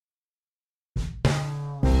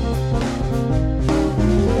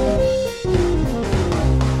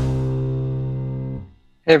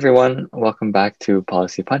Hey everyone, welcome back to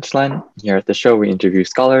Policy Punchline. Here at the show, we interview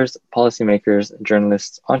scholars, policymakers,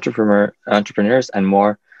 journalists, entrepreneurs, and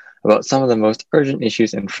more about some of the most urgent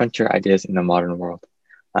issues and frontier ideas in the modern world.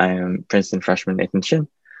 I am Princeton freshman Nathan Shin.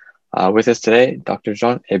 With us today, Dr.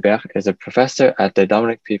 Jean Hebert is a professor at the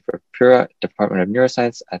Dominic P. Pura Department of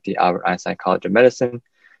Neuroscience at the Albert Einstein College of Medicine.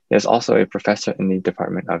 He is also a professor in the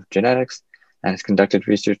Department of Genetics and has conducted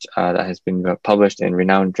research that has been published in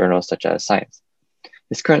renowned journals such as Science.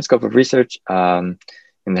 His current scope of research in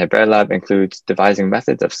the Hebert Lab includes devising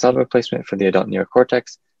methods of cell replacement for the adult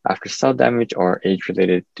neocortex after cell damage or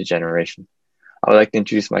age-related degeneration. I would like to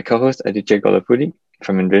introduce my co-host, Aditya Golapudi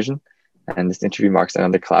from Envision, and this interview marks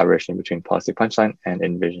another collaboration between Policy Punchline and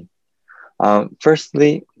Envision.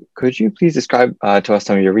 Firstly, could you please describe to us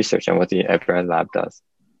some of your research and what the Hebert Lab does?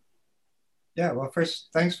 Yeah, well, first,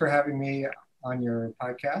 thanks for having me on your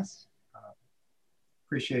podcast.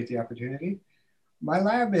 Appreciate the opportunity. My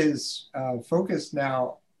lab is focused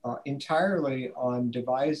now entirely on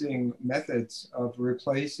devising methods of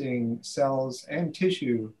replacing cells and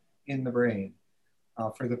tissue in the brain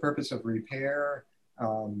for the purpose of repair,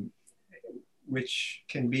 which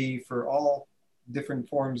can be for all different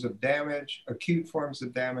forms of damage, acute forms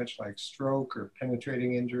of damage like stroke or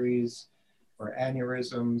penetrating injuries or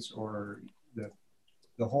aneurysms or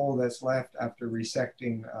the hole that's left after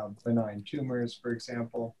resecting benign tumors, for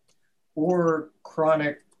example, or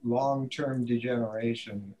chronic long-term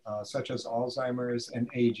degeneration, such as Alzheimer's and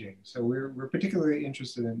aging. So we're particularly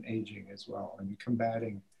interested in aging as well and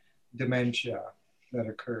combating dementia that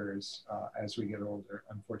occurs as we get older,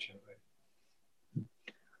 unfortunately.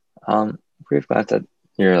 We've got at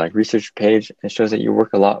your research page. It shows that you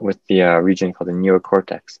work a lot with the region called the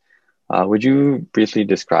neocortex. Would you briefly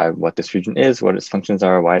describe what this region is, what its functions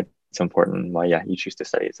are, why it's important, why you choose to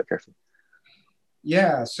study it so carefully?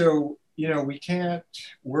 Yeah, so we can't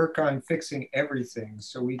work on fixing everything.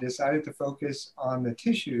 So we decided to focus on the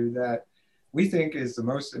tissue that we think is the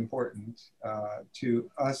most important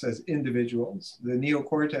to us as individuals. The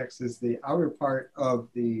neocortex is the outer part of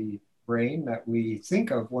the brain that we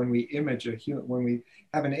think of when we when we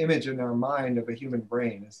have an image in our mind of a human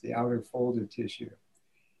brain. It's the outer folded tissue.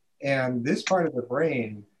 And this part of the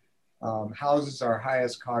brain houses our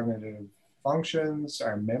highest cognitive functions,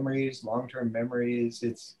 our memories, long-term memories.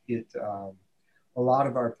 It's a lot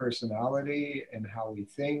of our personality and how we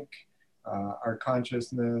think, our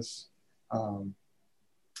consciousness. And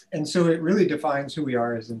so it really defines who we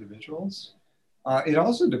are as individuals. It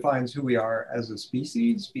also defines who we are as a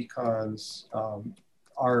species because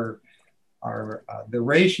the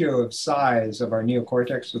ratio of size of our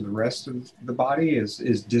neocortex to the rest of the body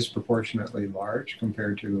is disproportionately large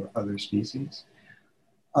compared to other species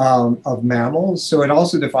of mammals. So it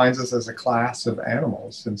also defines us as a class of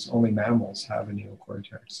animals, since only mammals have a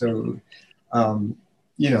neocortex. So,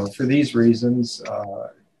 for these reasons,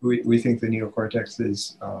 we think the neocortex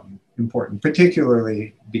is important,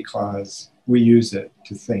 particularly because we use it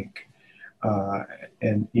to think.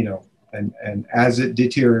 And as it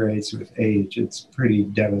deteriorates with age, it's pretty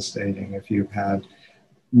devastating if you've had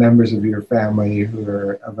members of your family who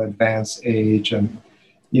are of advanced age and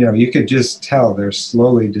you could just tell they're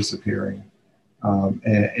slowly disappearing.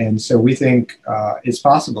 And so we think it's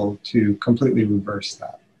possible to completely reverse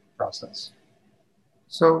that process.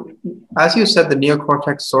 So as you said, the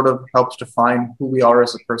neocortex sort of helps define who we are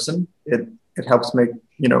as a person. It helps make,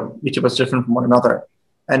 each of us different from one another.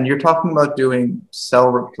 And you're talking about doing cell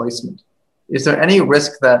replacement. Is there any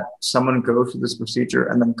risk that someone goes through this procedure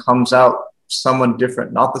and then comes out someone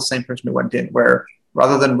different, not the same person who went in, where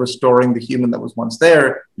rather than restoring the human that was once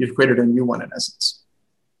there, you've created a new one in essence?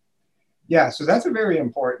 Yeah, so that's a very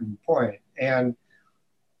important point. And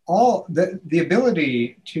all the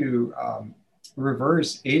ability to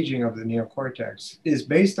reverse aging of the neocortex is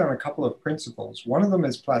based on a couple of principles. One of them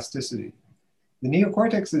is plasticity. The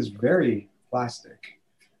neocortex is very plastic.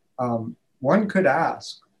 One could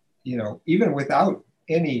ask, even without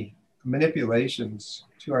any manipulations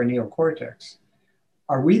to our neocortex,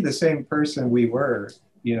 are we the same person we were,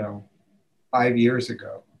 5 years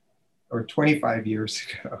ago or 25 years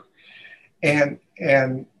ago?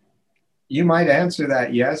 And you might answer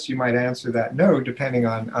that yes, you might answer that no, depending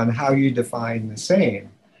on how you define the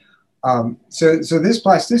same. So this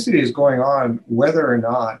plasticity is going on whether or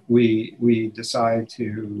not we decide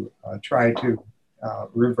to try to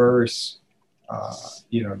reverse,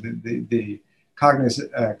 the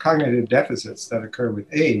cognitive deficits that occur with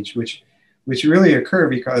age, which really occur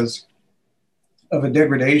because of a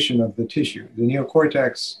degradation of the tissue. The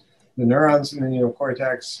neocortex, the neurons in the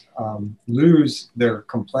neocortex lose their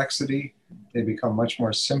complexity. They become much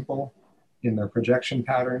more simple. in their projection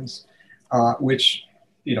patterns, which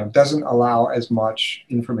doesn't allow as much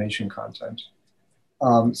information content.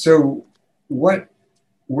 So what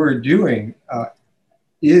we're doing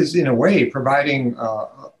is, in a way, providing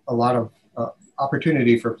a lot of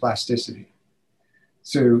opportunity for plasticity.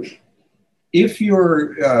 So if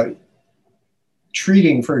you're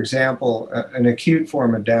treating, for example, an acute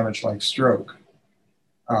form of damage like stroke,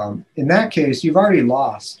 in that case, you've already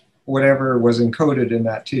lost whatever was encoded in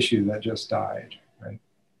that tissue that just died, right?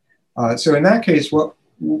 So in that case, what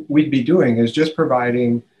we'd be doing is just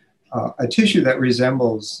providing a tissue that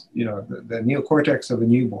resembles, the neocortex of a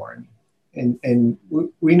newborn. And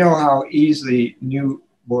we know how easily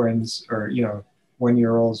newborns or,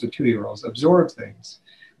 1-year-olds or 2-year-olds absorb things.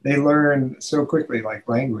 They learn so quickly, like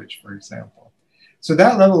language, for example. So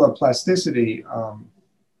that level of plasticity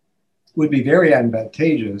would be very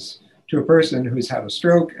advantageous to a person who's had a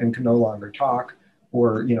stroke and can no longer talk,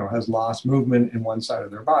 or has lost movement in one side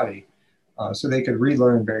of their body. So they could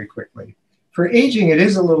relearn very quickly. For aging, it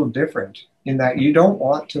is a little different in that you don't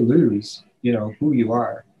want to lose, who you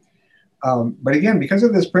are. But again, because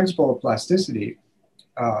of this principle of plasticity,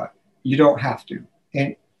 you don't have to.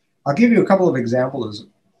 And I'll give you a couple of examples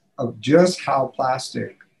of just how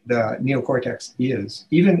plastic the neocortex is.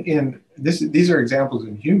 Even in this, these are examples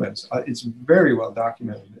in humans. It's very well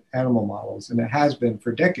documented in animal models, and it has been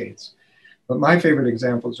for decades. But my favorite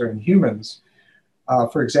examples are in humans.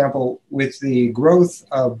 For example, with the growth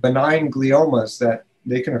of benign gliomas that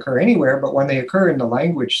they can occur anywhere, but when they occur in the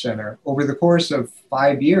language center, over the course of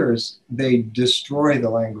 5 years, they destroy the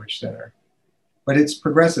language center. But it's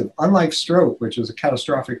progressive. Unlike stroke, which is a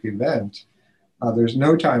catastrophic event, there's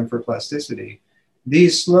no time for plasticity.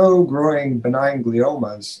 These slow-growing benign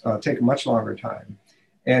gliomas take a much longer time.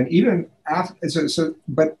 And even after,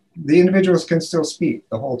 but the individuals can still speak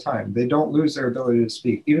the whole time. They don't lose their ability to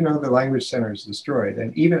speak, even though the language center is destroyed.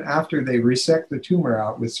 And even after they resect the tumor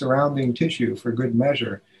out with surrounding tissue for good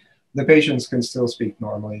measure, the patients can still speak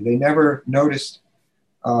normally. They never noticed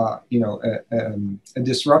a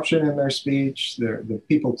disruption in their speech. The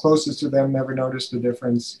people closest to them never noticed a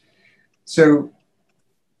difference. So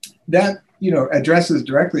that addresses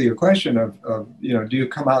directly your question of do you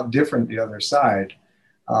come out different the other side?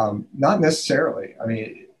 Not necessarily. I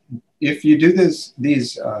mean, if you do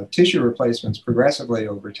these tissue replacements progressively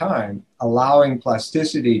over time, allowing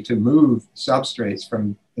plasticity to move substrates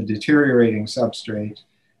from a deteriorating substrate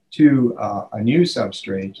to a new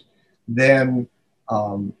substrate, then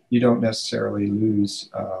you don't necessarily lose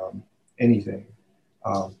anything.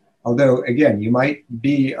 Although, again, you might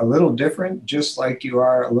be a little different, just like you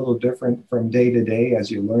are a little different from day to day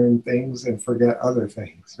as you learn things and forget other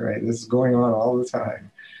things, right? This is going on all the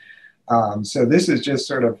time. So this is just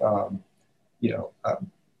sort of,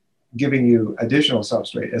 giving you additional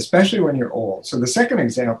substrate, especially when you're old. So the second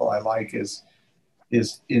example I like is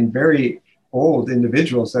in very old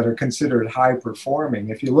individuals that are considered high performing.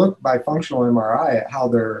 If you look by functional MRI at how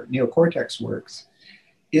their neocortex works,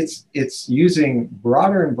 it's using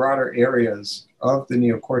broader and broader areas of the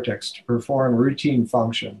neocortex to perform routine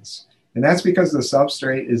functions. And that's because the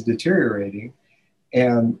substrate is deteriorating,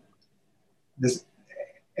 and the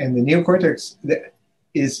neocortex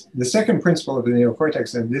is the second principle of the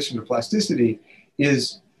neocortex, in addition to plasticity,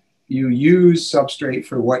 is you use substrate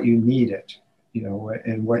for what you need it,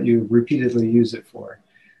 and what you repeatedly use it for.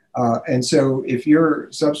 And so if your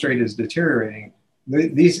substrate is deteriorating,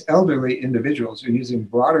 these elderly individuals are using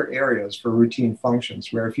broader areas for routine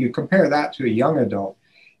functions, where if you compare that to a young adult,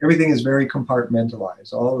 everything is very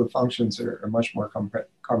compartmentalized. All the functions are much more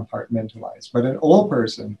compartmentalized. But an old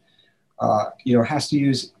person, has to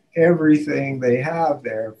use everything they have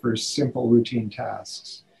there for simple routine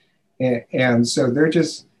tasks. And so they're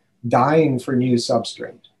just dying for new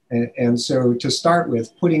substrate. And so to start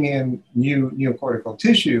with, putting in new neocortical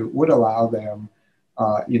tissue would allow them,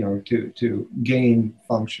 to gain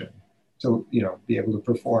function, to, be able to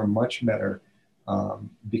perform much better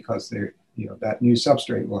because they're, that new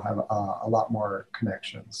substrate will have a lot more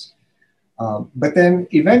connections. But then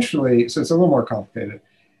eventually, so it's a little more complicated,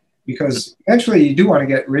 because eventually you do want to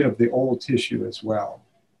get rid of the old tissue as well.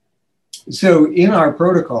 So in our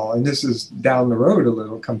protocol, and this is down the road a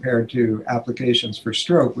little compared to applications for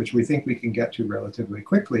stroke, which we think we can get to relatively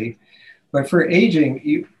quickly, but for aging,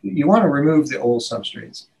 you want to remove the old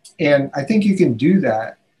substrates. And I think you can do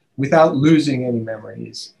that without losing any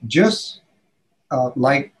memories, just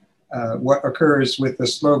like what occurs with the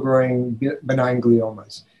slow-growing benign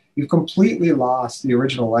gliomas. You completely lost the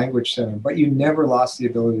original language center, but you never lost the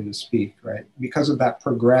ability to speak, right? Because of that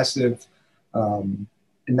progressive, in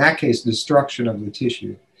that case, destruction of the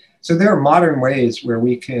tissue. So there are modern ways where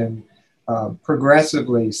we can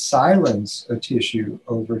progressively silence a tissue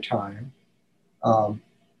over time,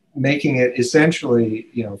 making it essentially,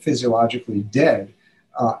 physiologically dead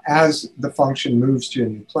as the function moves to a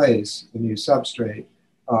new place, a new substrate,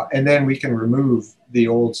 and then we can remove the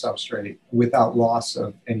old substrate without loss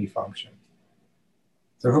of any function.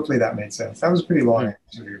 So hopefully that made sense. That was a pretty long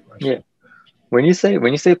answer to your question. Yeah. When you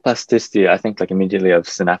say plasticity, I think like immediately of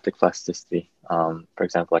synaptic plasticity. For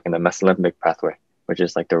example, like in the mesolimbic pathway, which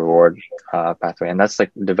is like the reward pathway, and that's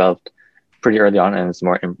like developed pretty early on, and it's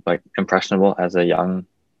more impressionable as a young,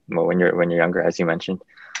 when you're younger, as you mentioned.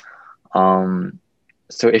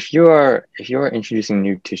 So if you are introducing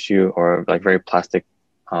new tissue or like very plastic,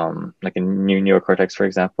 like a new neocortex, for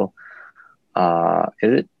example,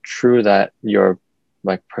 is it true that your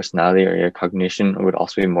like personality or your cognition would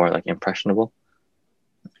also be more like impressionable?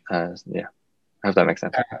 Yeah, I hope that makes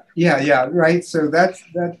sense. Yeah, right. So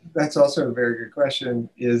that's also a very good question.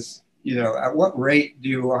 Is, at what rate do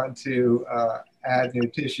you want to add new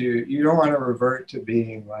tissue? You don't want to revert to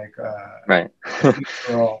being like right,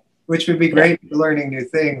 which would be great for learning new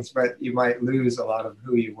things, but you might lose a lot of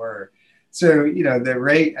who you were. So, the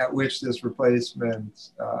rate at which this replacement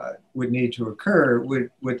would need to occur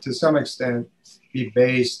would to some extent be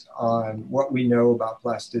based on what we know about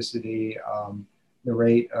plasticity, the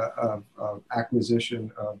rate of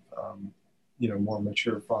acquisition of, more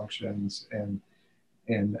mature functions, and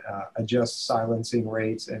adjust silencing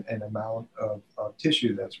rates and amount of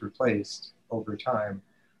tissue that's replaced over time.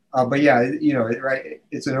 But yeah, right,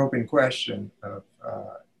 it's an open question of,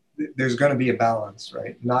 there's going to be a balance,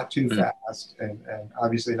 right? Not too fast and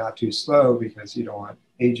obviously not too slow, because you don't want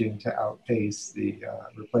aging to outpace the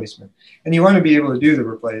replacement. And you want to be able to do the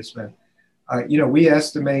replacement. We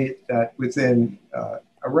estimate that within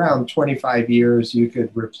around 25 years, you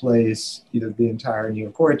could replace the entire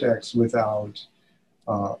neocortex without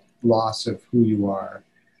loss of who you are.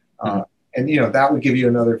 And, that would give you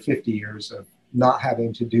another 50 years of not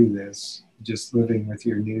having to do this, just living with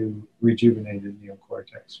your new rejuvenated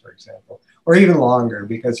neocortex, for example, or even longer,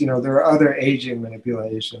 because, there are other aging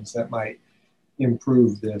manipulations that might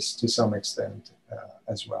improve this to some extent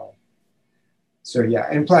as well. So yeah,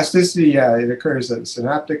 and plasticity, it occurs at the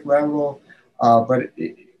synaptic level, but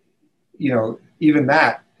even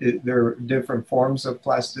that, there are different forms of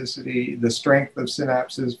plasticity, the strength of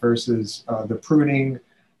synapses versus the pruning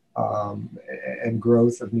and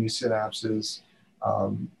growth of new synapses.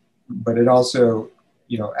 But it also,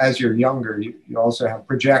 as you're younger, you also have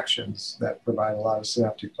projections that provide a lot of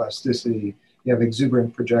synaptic plasticity. You have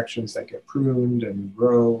exuberant projections that get pruned and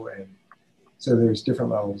grow, and so there's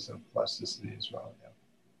different levels of plasticity as well. Yeah.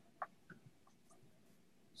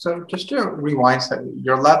 So just to rewind slightly,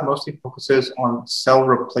 your lab mostly focuses on cell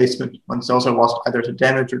replacement when cells are lost either to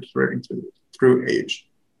damage or deteriorating through age.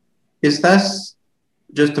 Is this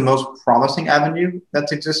just the most promising avenue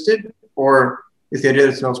that's existed, or is the idea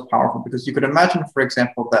that's the most powerful? Because you could imagine, for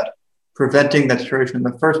example, that preventing that deterioration in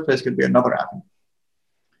the first place could be another avenue.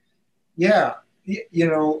 Yeah,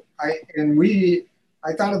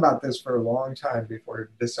 I thought about this for a long time before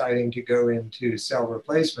deciding to go into cell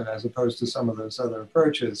replacement as opposed to some of those other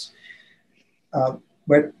approaches.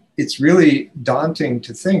 But it's really daunting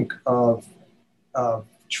to think of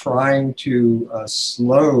trying to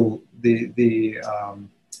slow the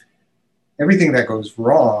everything that goes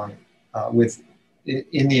wrong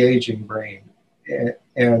in the aging brain.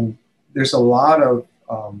 And there's a lot of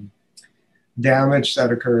damage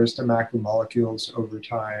that occurs to macromolecules over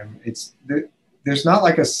time. There's not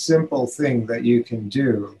like a simple thing that you can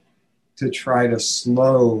do to try to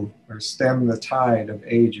slow or stem the tide of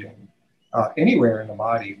aging anywhere in the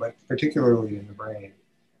body, but particularly in the brain,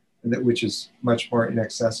 which is much more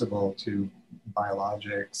inaccessible to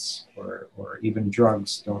biologics, or even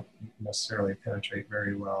drugs don't necessarily penetrate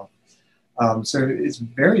very well. So it's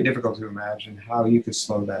very difficult to imagine how you could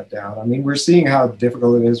slow that down. I mean, we're seeing how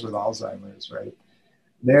difficult it is with Alzheimer's, right?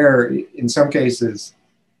 In some cases,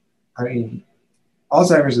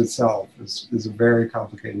 Alzheimer's itself is a very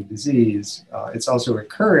complicated disease. It's also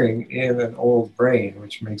occurring in an old brain,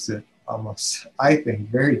 which makes it almost, I think,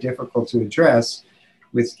 very difficult to address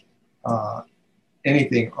with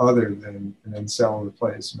anything other than cell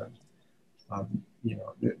replacement.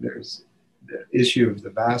 There's the issue of the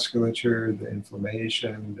vasculature, the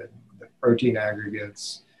inflammation, the protein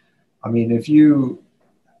aggregates. I mean, if you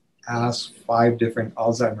ask 5 different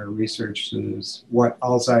Alzheimer researchers what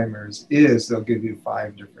Alzheimer's is, they'll give you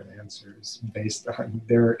 5 different answers based on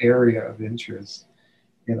their area of interest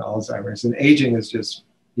in Alzheimer's. And aging is just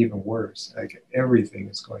even worse. Like, everything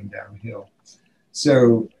is going downhill.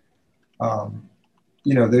 So,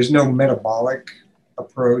 there's no metabolic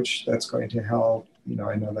approach that's going to help.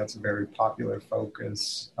 I know that's a very popular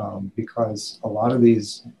focus because a lot of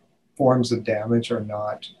these forms of damage are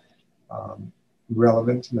not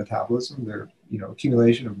relevant to metabolism. They're,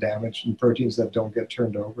 accumulation of damage and proteins that don't get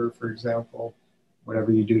turned over, for example.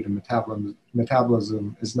 Whatever you do to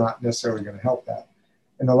metabolism is not necessarily going to help that.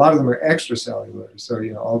 And a lot of them are extracellular. So,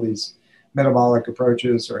 all these metabolic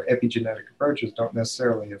approaches or epigenetic approaches don't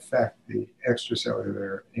necessarily affect the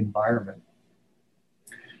extracellular environment.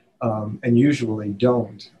 And usually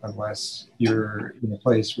don't unless you're in a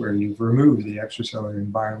place where you've removed the extracellular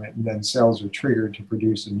environment and then cells are triggered to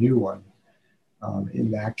produce a new one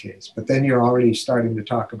in that case. But then you're already starting to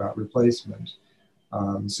talk about replacement.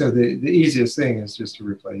 So the easiest thing is just to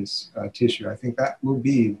replace tissue. I think that will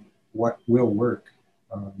be what will work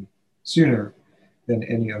sooner than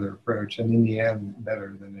any other approach, and in the end,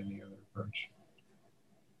 better than any other approach.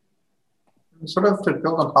 Sort of to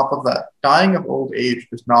build on top of that, dying of old age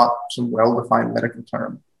is not some well-defined medical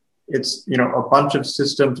term. It's, a bunch of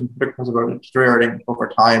systems and predictions about deteriorating over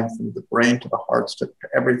time, from the brain to the hearts to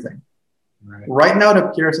everything. Right now, it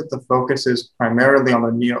appears that the focus is primarily on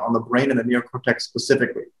the brain and the neocortex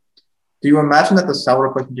specifically. Do you imagine that the cell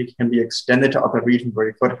replacement can be extended to other regions where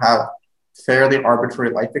you could have fairly arbitrary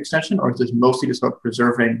life extension, or is this mostly just about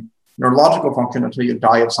preserving neurological function until you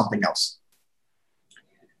die of something else?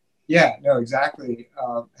 Yeah, no, exactly.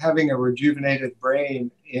 Having a rejuvenated brain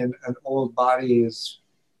in an old body is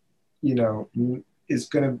going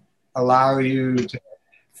to allow you to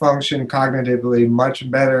function cognitively much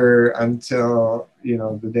better until,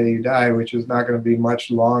 the day you die, which is not going to be much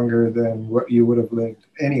longer than what you would have lived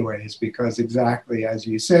anyways, because exactly as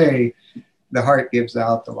you say, the heart gives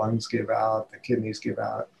out, the lungs give out, the kidneys give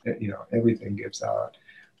out, everything gives out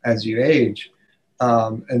as you age.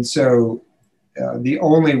 And so the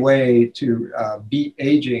only way to beat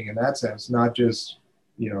aging in that sense, not just,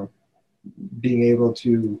 being able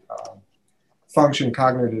to function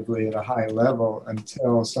cognitively at a high level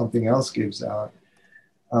until something else gives out,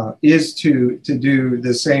 is to do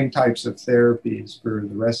the same types of therapies for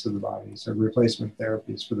the rest of the body, so replacement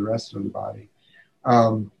therapies for the rest of the body.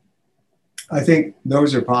 I think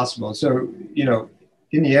those are possible. So,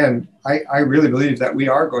 in the end, I really believe that we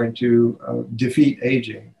are going to defeat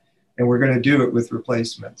aging, and we're going to do it with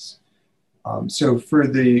replacements. So for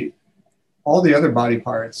all the other body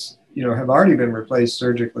parts, have already been replaced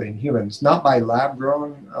surgically in humans, not by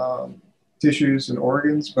lab-grown tissues and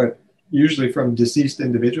organs, but usually from deceased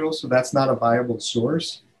individuals. So that's not a viable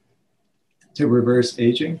source to reverse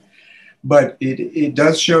aging, but it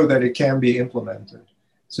does show that it can be implemented.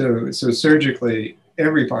 So surgically,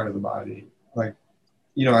 every part of the body, like,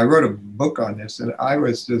 I wrote a book on this, and I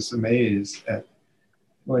was just amazed at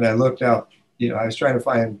when I looked up, I was trying to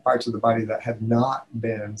find parts of the body that had not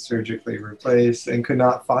been surgically replaced and could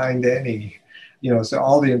not find any, so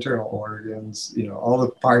all the internal organs, all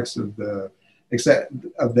the parts of the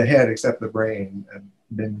head except the brain had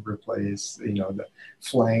been replaced, the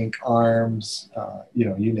flank, arms,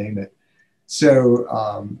 you name it. So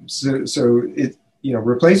it,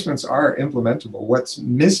 replacements are implementable. What's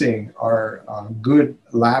missing are good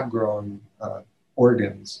lab-grown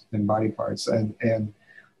organs and body parts, and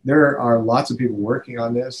there are lots of people working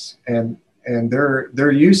on this, and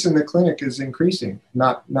their use in the clinic is increasing,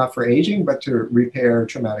 not for aging, but to repair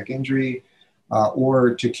traumatic injury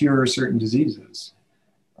or to cure certain diseases.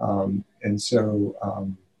 And so,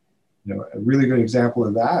 a really good example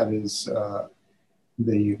of that is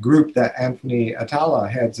the group that Anthony Atala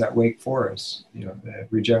heads at Wake Forest, the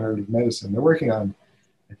regenerative medicine. They're working on,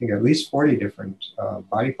 I think, at least 40 different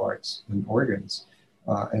body parts and organs.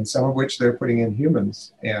 And some of which they're putting in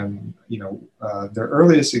humans. And, their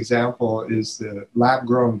earliest example is the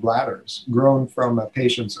lab-grown bladders, grown from a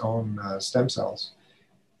patient's own stem cells.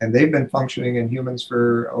 And they've been functioning in humans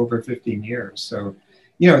for over 15 years. So,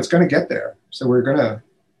 it's going to get there. So we're going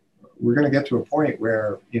to get to a point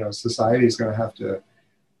where, society is going to have to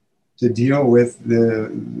deal with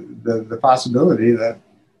the possibility that,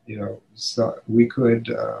 so we could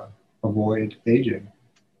avoid aging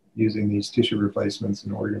using these tissue replacements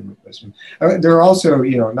and organ replacements. There are also,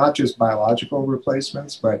 not just biological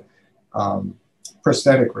replacements, but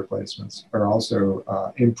prosthetic replacements are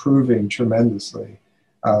also improving tremendously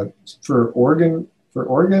for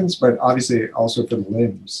organs, but obviously also for the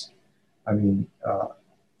limbs. I mean,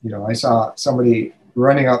 I saw somebody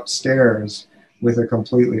running upstairs with a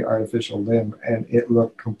completely artificial limb, and it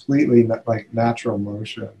looked completely like natural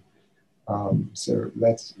motion. So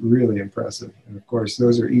that's really impressive. And of course,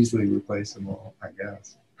 those are easily replaceable, I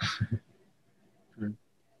guess.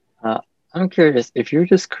 I'm curious if you were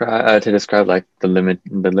to describe like the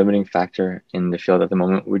limiting factor in the field at the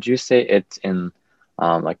moment, would you say it's in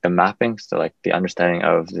like the mapping, so like the understanding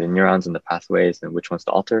of the neurons and the pathways and which ones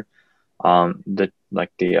to alter, the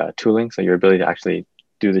tooling, so your ability to actually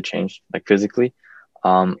do the change like physically,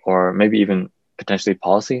 or maybe even potentially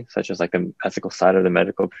policy, such as like the ethical side of the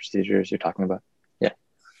medical procedures you're talking about? Yeah.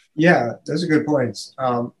 Yeah, those are good points.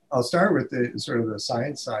 I'll start with the sort of the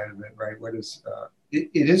science side of it, right?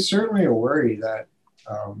 It is certainly a worry that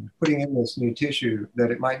putting in this new tissue that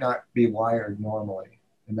it might not be wired normally,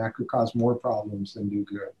 and that could cause more problems than do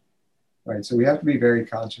good, right? So we have to be very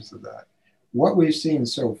conscious of that. What we've seen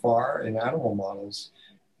so far in animal models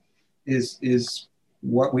is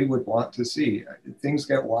what we would want to see. Things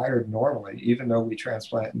get wired normally, even though we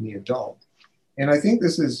transplant in the adult. And I think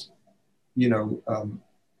this is, you know,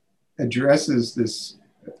 addresses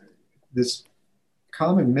this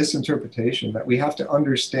common misinterpretation that we have to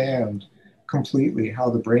understand completely how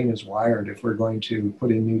the brain is wired if we're going to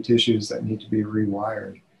put in new tissues that need to be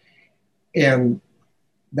rewired. And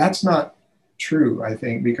that's not true, I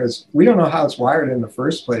think, because we don't know how it's wired in the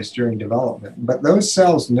first place during development, but those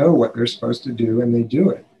cells know what they're supposed to do and they do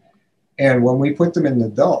it. And when we put them in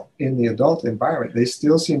the adult environment, they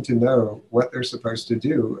still seem to know what they're supposed to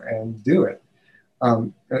do and do it.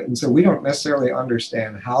 And so we don't necessarily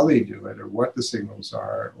understand how they do it or what the signals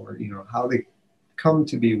are or, you know, how they come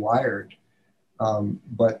to be wired.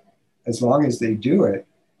 But as long as they do it,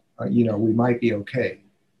 you know, we might be okay.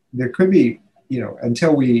 There could be, you know,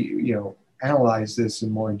 until we, you know, analyze this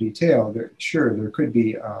in more detail, there could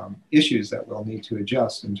be issues that we'll need to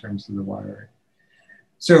adjust in terms of the wiring.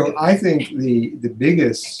 So I think the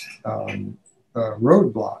biggest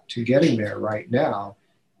roadblock to getting there right now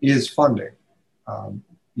is funding.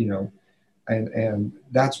 You know, and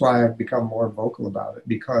that's why I've become more vocal about it,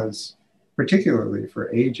 because particularly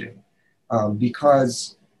for aging,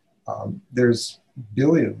 because there's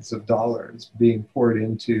billions of dollars being poured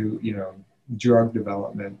into, you know, drug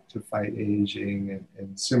development to fight aging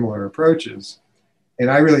and similar approaches.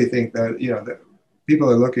 And I really think that, you know, that people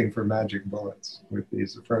are looking for magic bullets with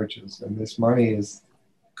these approaches, and this money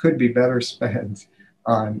could be better spent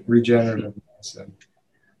on regenerative medicine.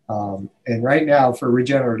 And right now for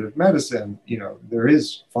regenerative medicine, you know, there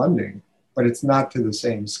is funding, but it's not to the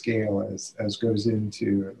same scale as goes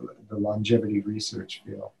into the longevity research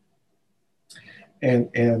field.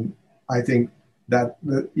 And I think that,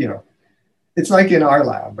 you know, it's like in our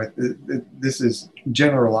lab, but this is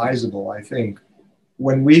generalizable, I think.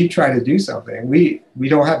 When we try to do something, we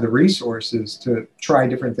don't have the resources to try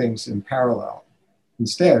different things in parallel.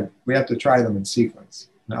 Instead, we have to try them in sequence.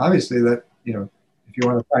 Now, obviously that, you know, if you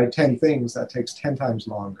want to try 10 things, that takes 10 times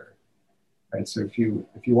longer, right? So if you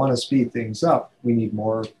want to speed things up, we need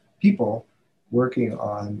more people working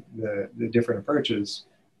on the different approaches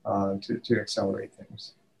to accelerate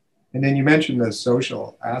things. And then you mentioned the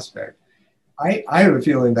social aspect. I have a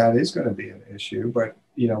feeling that is going to be an issue, but,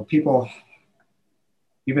 you know, people,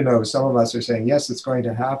 even though some of us are saying, yes, it's going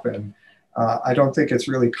to happen, I don't think it's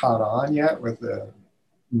really caught on yet with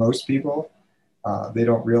most people. They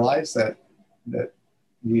don't realize that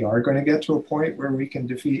we are going to get to a point where we can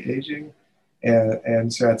defeat aging.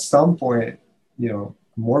 And so at some point, you know,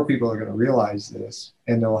 more people are going to realize this,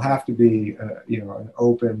 and there'll have to be, you know, an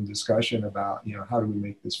open discussion about, you know, how do we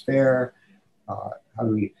make this fair? How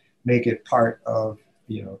do we make it part of,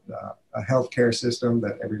 you know, a healthcare system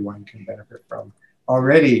that everyone can benefit from?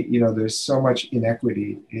 Already, you know, there's so much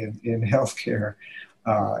inequity in healthcare.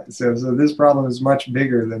 So this problem is much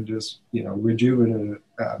bigger than just, you know, rejuvenative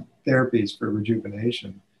therapies for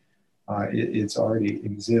rejuvenation. It's already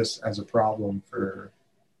exists as a problem for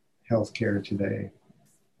healthcare today,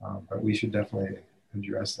 but we should definitely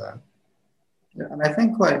address that. Yeah, and I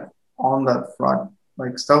think like on that front,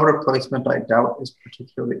 like cell replacement, I doubt is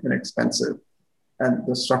particularly inexpensive, and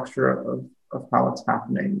the structure of how it's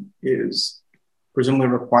happening is presumably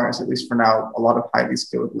requires, at least for now, a lot of highly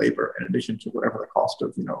skilled labor in addition to whatever the cost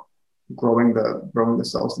of, you know, growing the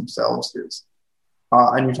cells themselves is.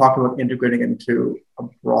 And you talked about integrating into a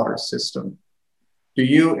broader system. Do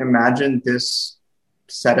you imagine this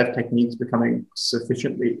set of techniques becoming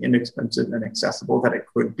sufficiently inexpensive and accessible that it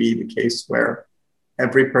could be the case where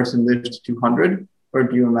every person lives to 200? Or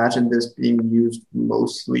do you imagine this being used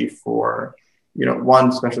mostly for, you know,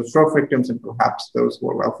 one, special stroke victims, and perhaps those who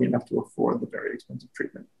are wealthy enough to afford the very expensive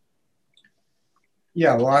treatment?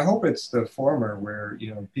 Yeah, well, I hope it's the former, where,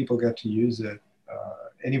 you know, people get to use it.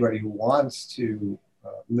 Anybody who wants to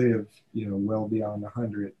live, you know, well beyond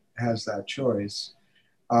 100 has that choice.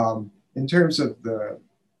 In terms of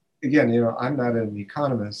again, you know, I'm not an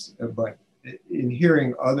economist, but in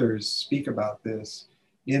hearing others speak about this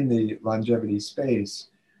in the longevity space,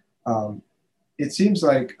 it seems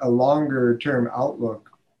like a longer term outlook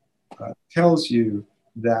tells you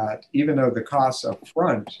that even though the costs up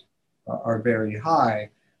front are very high,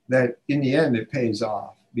 that in the end it pays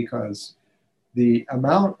off, because the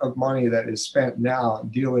amount of money that is spent now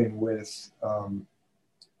dealing with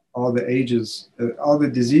all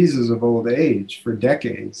the diseases of old age for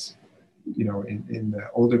decades, in the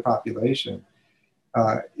older population,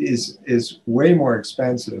 is way more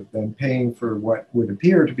expensive than paying for what would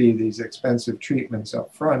appear to be these expensive treatments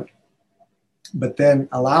up front, but then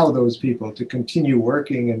allow those people to continue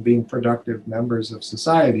working and being productive members of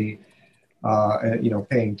society,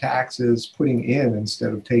 paying taxes, putting in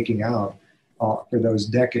instead of taking out for those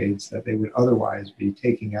decades that they would otherwise be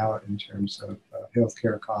taking out in terms of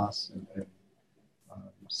healthcare costs and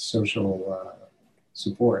social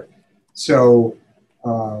support. So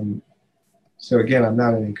again, I'm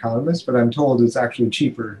not an economist, but I'm told it's actually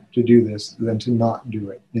cheaper to do this than to not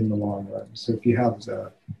do it in the long run. So if you have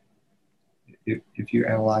if you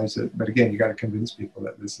analyze it, but again, you got to convince people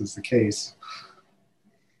that this is the case.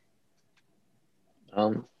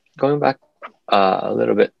 Going back a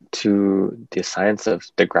little bit to the science of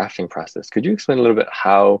the grafting process, could you explain a little bit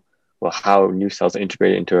how new cells are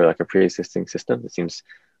integrated into like a pre-existing system? It seems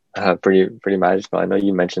pretty magical. I know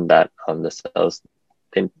you mentioned that the cells,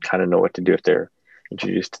 they kind of know what to do if they're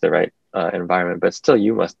introduced to the right environment, but still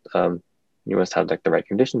you must have like the right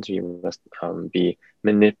conditions. You must be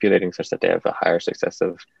manipulating such that they have a higher success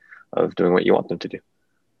of doing what you want them to do.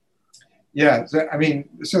 Yeah, so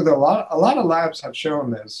a lot of labs have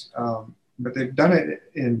shown this, but they've done it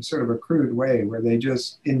in sort of a crude way where they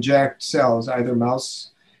just inject cells, either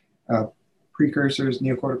mouse precursors,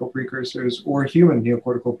 neocortical precursors, or human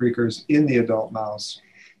neocortical precursors in the adult mouse,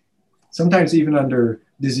 sometimes even under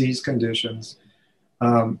disease conditions.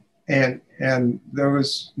 And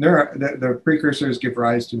those the precursors give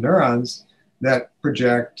rise to neurons that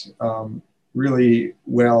project really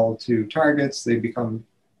well to targets. They become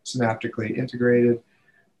synaptically integrated,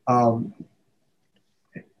 but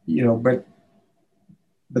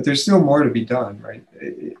there's still more to be done, right?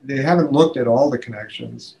 They haven't looked at all the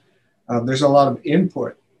connections. There's a lot of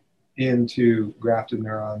input into grafted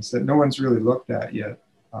neurons that no one's really looked at yet,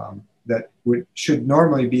 that should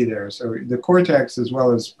normally be there. So the cortex, as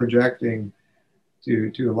well as projecting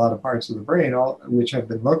to a lot of parts of the brain, which have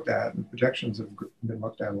been looked at, and projections have been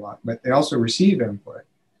looked at a lot, but they also receive input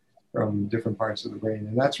from different parts of the brain.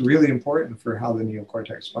 And that's really important for how the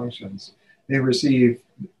neocortex functions. They receive,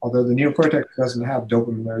 although the neocortex doesn't have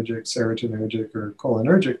dopaminergic, serotonergic, or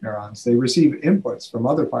cholinergic neurons, they receive inputs from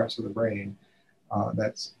other parts of the brain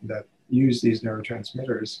that use these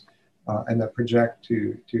neurotransmitters and that project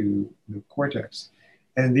to the cortex.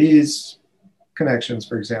 And these connections,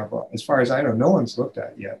 for example, as far as I know, no one's looked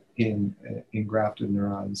at yet in grafted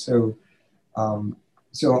neurons.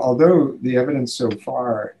 So although the evidence so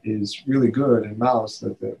far is really good in mouse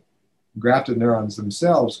that the grafted neurons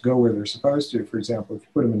themselves go where they're supposed to, for example, if you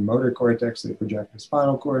put them in motor cortex, they project to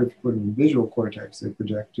spinal cord. If you put them in visual cortex, they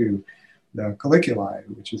project to the colliculi,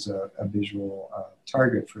 which is a visual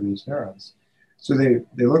target for these neurons. So they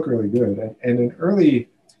look really good. And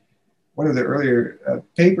one of the earlier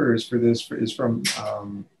papers for this is from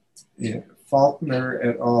Faulkner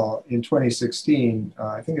et al. In 2016,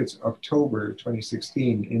 I think it's October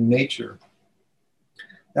 2016, in Nature.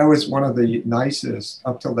 That was one of the nicest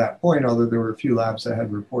up till that point, although there were a few labs that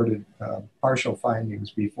had reported partial findings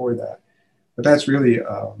before that. But that's really,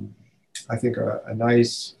 I think, a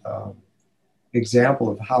nice example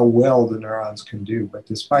of how well the neurons can do. But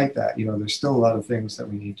despite that, there's still a lot of things that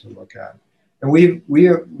we need to look at. And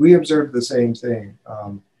we observed the same thing.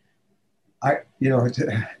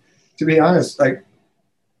 To be honest, like,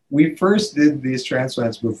 we first did these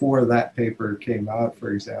transplants before that paper came out,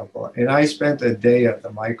 for example, and I spent a day at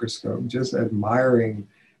the microscope just admiring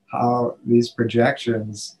how these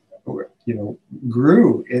projections,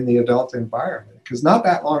 grew in the adult environment. Because not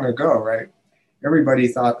that long ago, right, everybody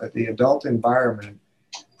thought that the adult environment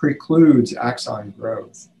precludes axon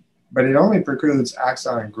growth, but it only precludes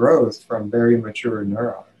axon growth from very mature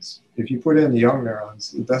neurons. If you put in the young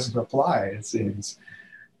neurons, it doesn't apply, it seems.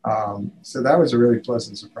 So that was a really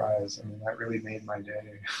pleasant surprise. I mean, that really made my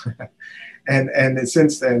day. and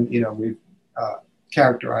since then, we've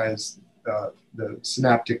characterized the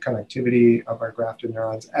synaptic connectivity of our grafted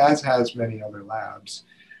neurons, as has many other labs.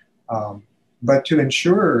 But to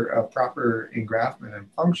ensure a proper engraftment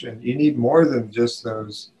and function, you need more than just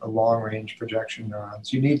those long-range projection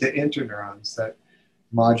neurons. You need the interneurons that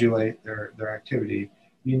modulate their activity.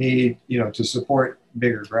 You need, to support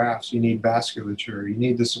bigger grafts, you need vasculature, you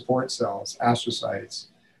need the support cells, astrocytes,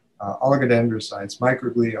 oligodendrocytes,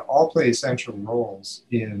 microglia, all play essential roles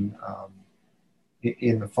in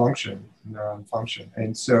the function, neuron function.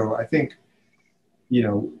 And so I think,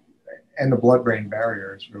 and the blood-brain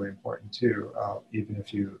barrier is really important too. Even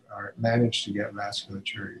if you manage to get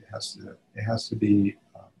vasculature, it has to be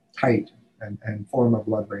tight and form a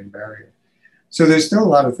blood-brain barrier. So there's still a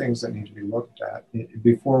lot of things that need to be looked at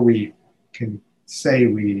before we can say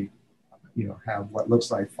we, have what looks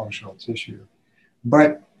like functional tissue.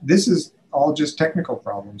 But this is all just technical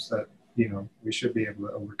problems that, we should be able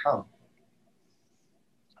to overcome.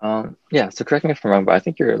 Yeah, so correct me if I'm wrong, but I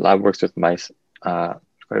think your lab works with mice quite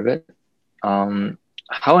a bit.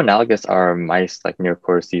 How analogous are mice, like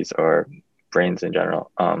neocortices or brains in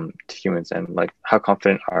general, to humans, and like how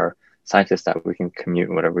confident are scientists that we can commute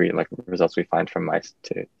whatever results we find from mice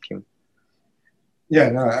to humans? Yeah,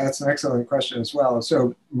 no, that's an excellent question as well.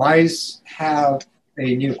 So mice have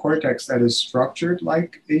a neocortex that is structured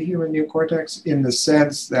like a human neocortex in the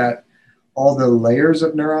sense that all the layers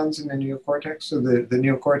of neurons in the neocortex, so the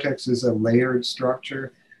neocortex is a layered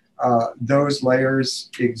structure. Those layers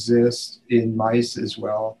exist in mice as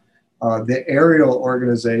well. The aerial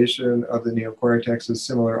organization of the neocortex is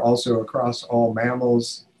similar also across all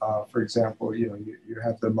mammals. For example, you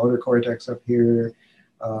have the motor cortex up here,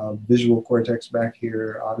 visual cortex back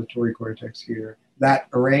here, auditory cortex here. That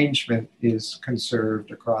arrangement is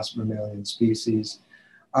conserved across mammalian species.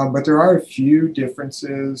 But there are a few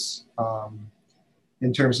differences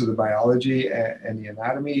in terms of the biology and the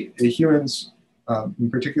anatomy. The humans, in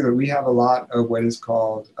particular, we have a lot of what is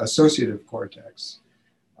called associative cortex,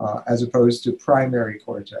 as opposed to primary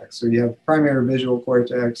cortex. So you have primary visual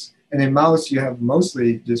cortex, and in mouse, you have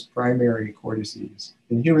mostly just primary cortices.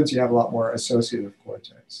 In humans, you have a lot more associative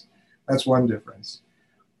cortex. That's one difference.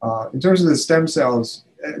 In terms of the stem cells,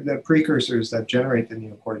 the precursors that generate the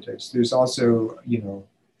neocortex, there's also,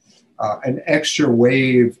 an extra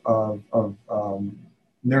wave of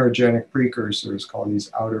neurogenic precursors called these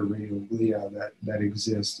outer radioglia that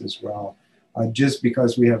exist as well. Just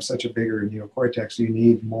because we have such a bigger neocortex, you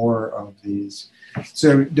need more of these.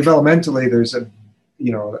 So developmentally, there's an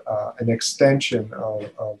extension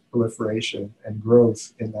of proliferation and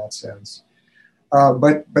growth in that sense.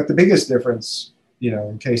 But the biggest difference,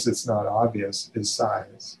 in case it's not obvious, is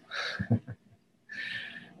size.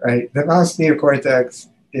 Right? The mouse neocortex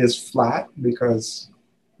is flat because,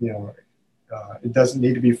 it doesn't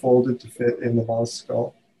need to be folded to fit in the mouse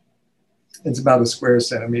skull. It's about a square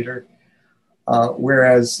centimeter.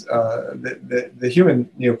 Whereas the human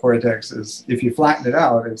neocortex is, if you flatten it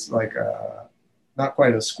out, it's like not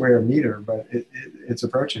quite a square meter, but it's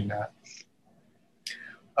approaching that.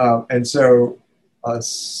 And so,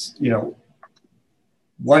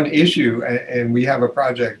 one issue, and we have a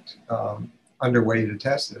project underway to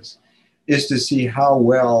test this, is to see how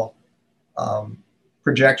well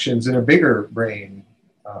projections in a bigger brain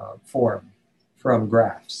form from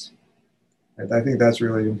grafts. And I think that's a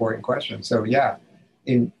really important question. So yeah,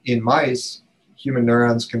 in mice, human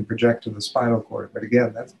neurons can project to the spinal cord, but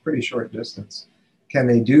again, that's a pretty short distance. Can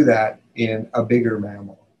they do that in a bigger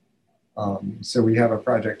mammal? So we have a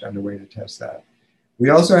project underway to test that. We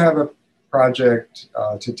also have a project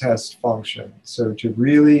to test function. So to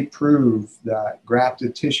really prove that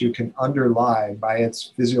grafted tissue can underlie by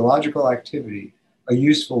its physiological activity a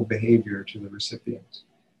useful behavior to the recipient.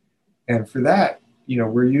 And for that,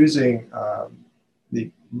 we're using the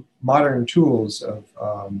modern tools of,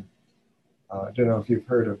 I don't know if you've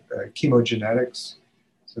heard of chemogenetics.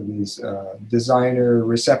 So these designer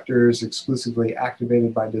receptors exclusively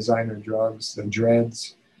activated by designer drugs, the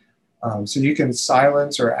DREADs. So you can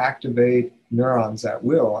silence or activate neurons at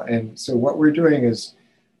will. And so what we're doing is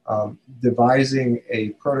devising a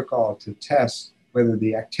protocol to test whether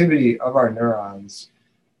the activity of our neurons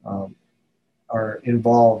are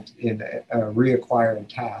involved in a reacquired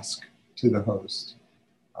task to the host.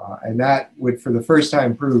 And that would, for the first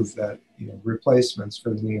time, prove that replacements for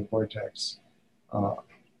the neocortex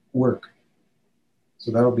work.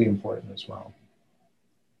 So that'll be important as well.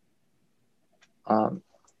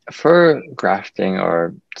 For grafting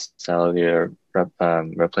or cellular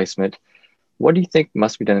replacement, what do you think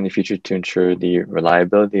must be done in the future to ensure the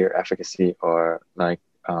reliability or efficacy or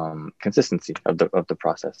consistency of the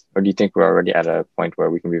process? Or do you think we're already at a point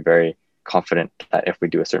where we can be very confident that if we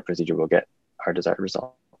do a certain procedure, we'll get our desired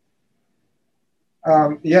result?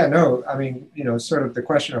 Yeah, no, I mean, sort of the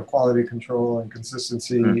question of quality control and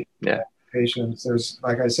consistency. Yeah. Patients, there's,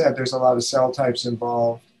 like I said, there's a lot of cell types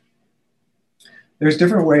involved. There's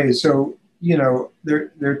different ways. So,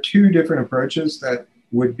 there are two different approaches that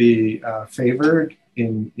would be favored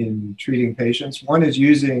in treating patients. One is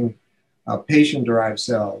using patient-derived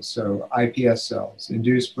cells, so iPS cells,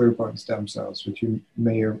 induced pluripotent stem cells, which you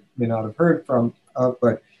may or may not have heard of,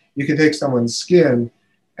 but you can take someone's skin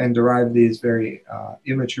and derive these very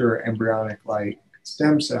immature embryonic-like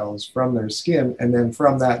stem cells from their skin, and then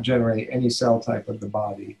from that generate any cell type of the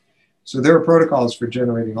body. So there are protocols for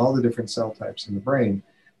generating all the different cell types in the brain,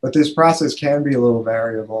 but this process can be a little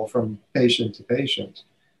variable from patient to patient.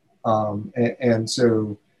 And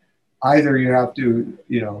so either you have to,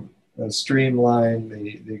 streamline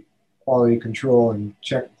the quality control and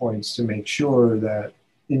checkpoints to make sure that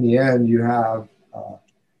in the end you have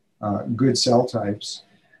good cell types,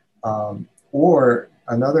 or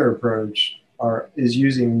another approach is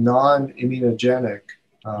using non-immunogenic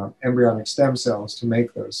embryonic stem cells to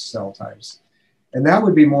make those cell types. And that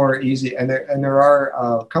would be more easy. And there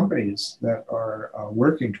are companies that are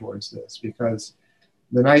working towards this, because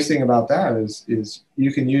the nice thing about that is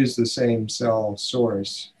you can use the same cell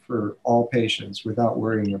source for all patients without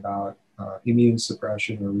worrying about immune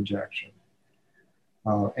suppression or rejection.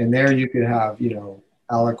 And there you could have,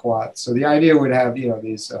 aliquots. So the idea would have,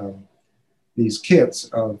 these kits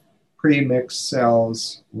of pre-mixed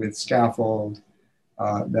cells with scaffold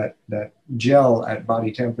that gel at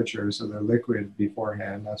body temperature, so they're liquid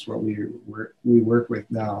beforehand. That's what we work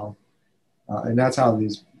with now. And that's how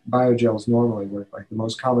these biogels normally work. Like the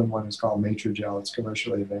most common one is called Matrigel. It's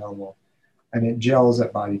commercially available, and it gels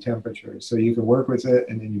at body temperature. So you can work with it,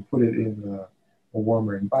 and then you put it in a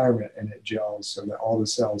warmer environment, and it gels so that all the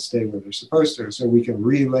cells stay where they're supposed to. So we can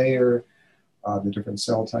relayer the different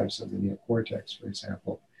cell types of the neocortex, for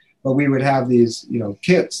example. But we would have these,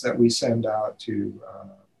 kits that we send out to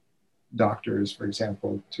doctors, for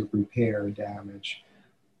example, to repair damage,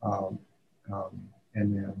 and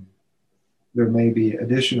then there may be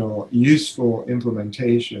additional useful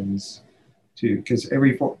implementations because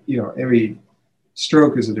every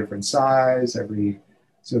stroke is a different size.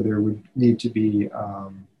 So there would need to be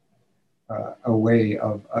a way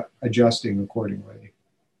of adjusting accordingly,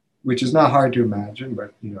 which is not hard to imagine,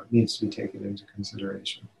 but it needs to be taken into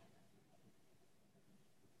consideration.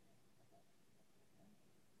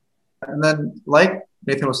 And then, like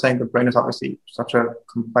Nathan was saying, the brain is obviously such a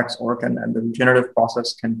complex organ, and the regenerative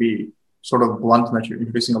process can be sort of blunt in that you're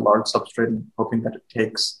introducing a large substrate and hoping that it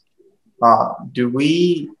takes. Do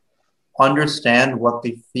we understand what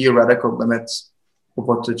the theoretical limits of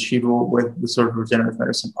what's achievable with the sort of regenerative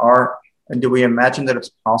medicine are? And do we imagine that it's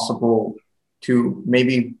possible to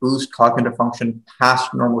maybe boost cognitive function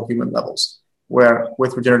past normal human levels, where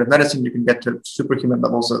with regenerative medicine, you can get to superhuman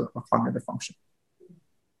levels of cognitive function?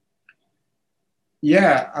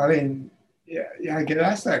 Yeah, I mean, I get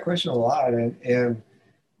asked that question a lot. And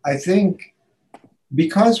I think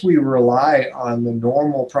because we rely on the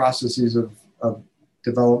normal processes of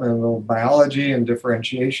developmental biology and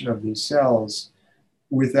differentiation of these cells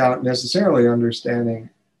without necessarily understanding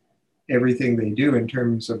everything they do in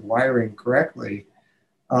terms of wiring correctly,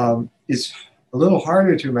 it's a little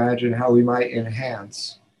harder to imagine how we might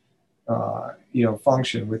enhance,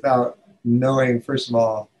 function without knowing, first of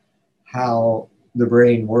all, how the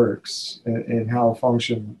brain works and how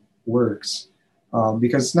function works.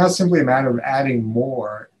 Because it's not simply a matter of adding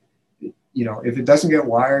more. If it doesn't get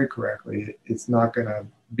wired correctly, it's not going to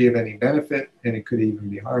be of any benefit, and it could even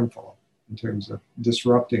be harmful in terms of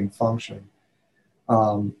disrupting function.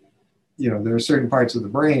 There are certain parts of the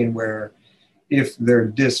brain where if they're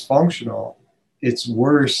dysfunctional, it's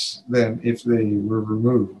worse than if they were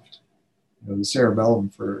removed. The cerebellum,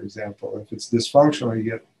 for example, if it's dysfunctional, you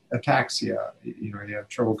get ataxia, you have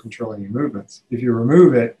trouble controlling your movements. If you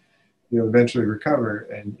remove it, you'll eventually recover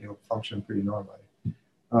and you'll function pretty normally.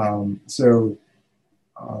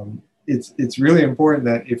 It's really important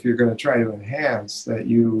that if you're going to try to enhance, that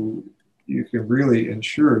you can really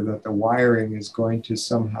ensure that the wiring is going to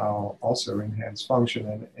somehow also enhance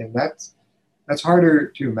function. And that's harder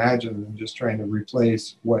to imagine than just trying to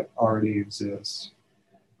replace what already exists.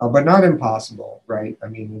 But not impossible, right? I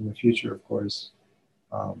mean, in the future, of course,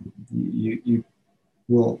 you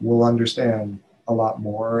will understand a lot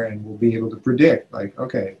more, and we'll be able to predict, like,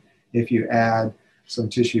 okay, if you add some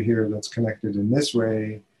tissue here that's connected in this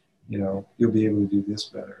way, you'll be able to do this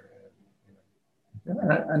better.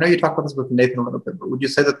 I know you talked about this with Nathan a little bit, but would you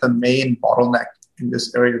say that the main bottleneck in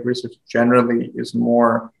this area of research generally is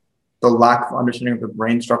more the lack of understanding of the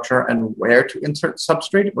brain structure and where to insert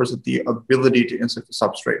substrate, or is it the ability to insert the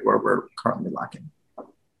substrate where we're currently lacking?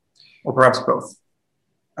 Or perhaps both?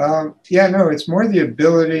 It's more the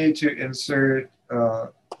ability to insert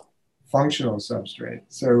functional substrate.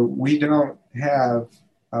 So we don't have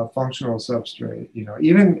functional substrate.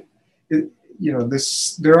 Even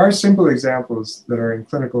there are simple examples that are in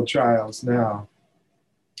clinical trials now,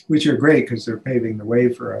 which are great because they're paving the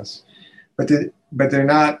way for us, but they're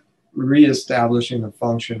not reestablishing the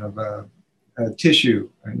function of a tissue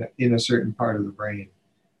in a certain part of the brain.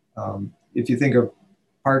 If you think of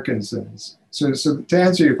Parkinson's, so to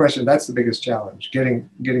answer your question, that's the biggest challenge: getting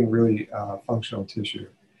really functional tissue.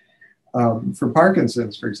 For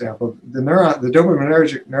Parkinson's, for example, the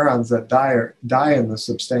dopaminergic neurons that die in the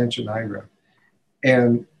substantia nigra,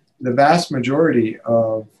 and the vast majority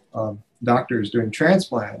of doctors doing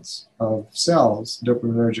transplants of cells,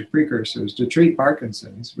 dopaminergic precursors, to treat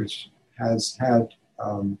Parkinson's, which has had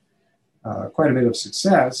quite a bit of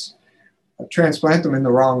success, transplant them in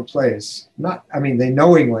the wrong place. They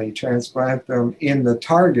knowingly transplant them in the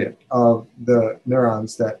target of the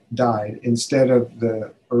neurons that died instead of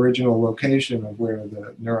the original location of where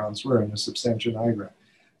the neurons were in the substantia nigra.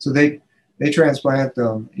 So they transplant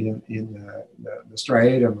them in the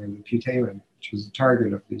striatum or the putamen, which is the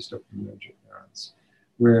target of these dopaminergic neurons,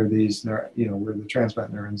 where where the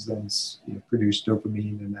transplant neurons then produce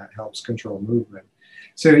dopamine, and that helps control movement.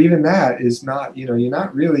 So even that is not, you're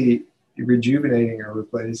not really rejuvenating or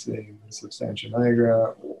replacing the substantia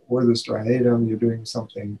nigra or the striatum. You're doing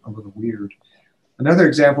something a little weird. Another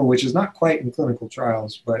example, which is not quite in clinical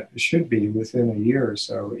trials, but should be within a year or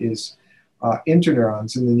so, is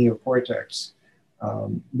interneurons in the neocortex.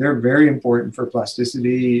 They're very important for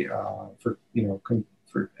plasticity,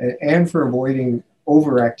 and for avoiding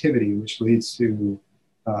overactivity, which leads to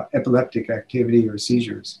epileptic activity or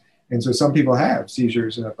seizures. And so some people have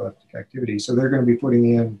seizures and epileptic activity. So they're going to be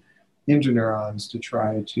putting in interneurons to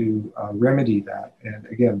try to remedy that. And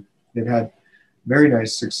again, they've had very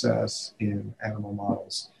nice success in animal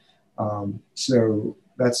models. So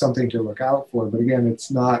that's something to look out for. But again, it's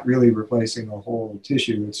not really replacing a whole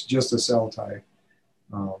tissue. It's just a cell type.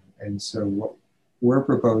 And so what we're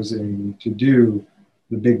proposing to do,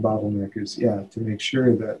 the big bottleneck is, to make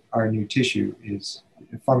sure that our new tissue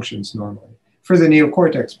functions normally for the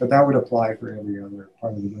neocortex, but that would apply for every other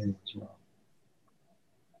part of the brain as well.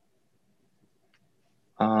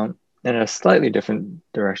 In a slightly different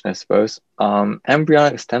direction, I suppose,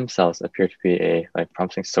 embryonic stem cells appear to be a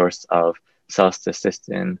promising source of cells to assist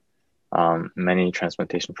in many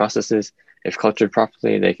transplantation processes. If cultured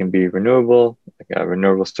properly, they can be renewable, like a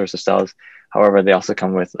renewable source of cells. However, they also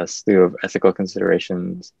come with a slew of ethical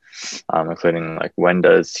considerations, including when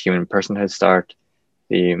does human personhood start,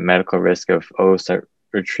 the medical risk of oocyte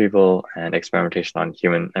retrieval, and experimentation on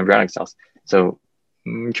human embryonic cells. So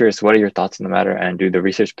I'm curious, what are your thoughts on the matter, and do the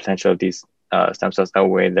research potential of these stem cells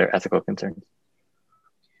outweigh their ethical concerns?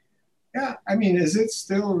 Yeah, is it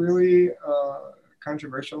still really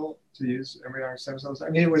controversial to use embryonic stem cells?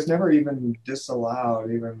 It was never even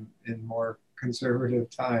disallowed, even in more conservative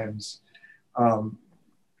times,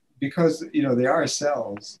 because they are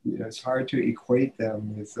cells. It's hard to equate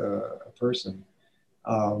them with a person.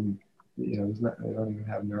 They don't even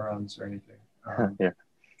have neurons or anything. Yeah.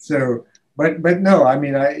 So, but no,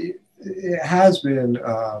 it has been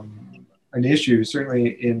an issue, certainly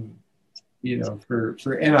in, for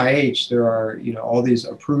NIH, there are, all these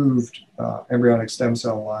approved embryonic stem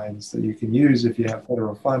cell lines that you can use if you have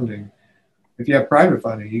federal funding. If you have private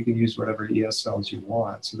funding, you can use whatever ES cells you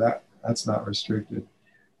want. So that's not restricted.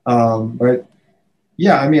 But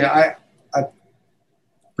yeah, I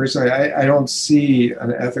personally, I don't see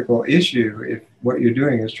an ethical issue if what you're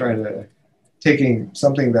doing is taking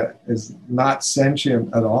something that is not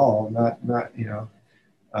sentient at all,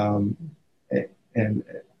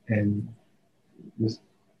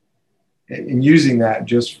 and using that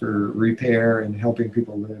just for repair and helping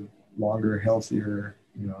people live longer, healthier,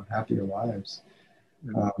 happier lives.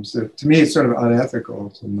 So to me, it's sort of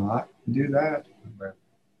unethical to not do that. But,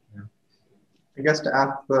 I guess to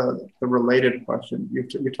ask the related question, you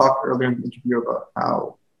talked earlier in the interview about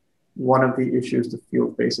how one of the issues the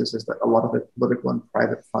field faces is that a lot of the political and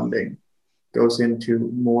private funding goes into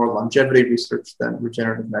more longevity research than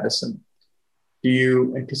regenerative medicine. Do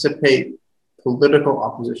you anticipate political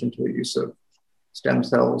opposition to the use of stem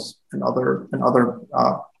cells and other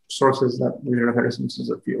sources that regenerative medicine is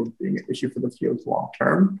a field being an issue for the field long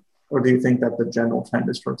term? Or do you think that the general trend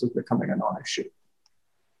is towards it becoming a non-issue?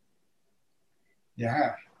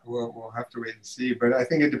 Yeah, we'll have to wait and see. But I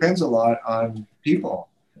think it depends a lot on people.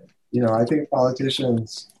 I think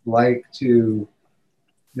politicians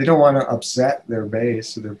they don't want to upset their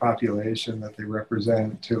base or their population that they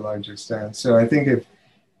represent to a large extent. So I think if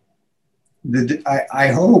I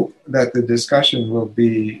hope that the discussion will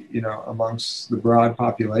be, amongst the broad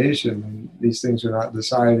population. And these things are not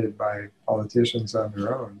decided by politicians on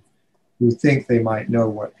their own who think they might know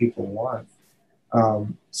what people want.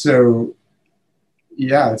 So,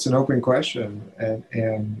 yeah, it's an open question.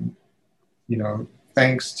 And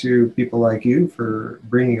thanks to people like you for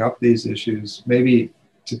bringing up these issues, maybe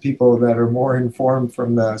to people that are more informed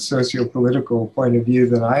from the socio-political point of view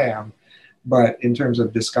than I am. But in terms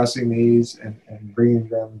of discussing these and bringing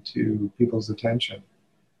them to people's attention,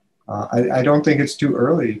 I don't think it's too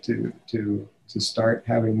early to start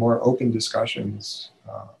having more open discussions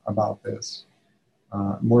about this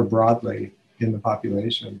more broadly in the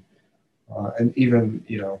population, and even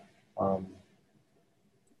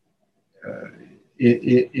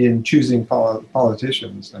in choosing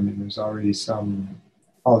politicians. I mean, there's already some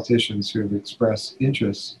politicians who have expressed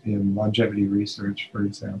interest in longevity research, for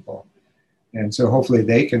example. And so hopefully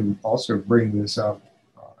they can also bring this up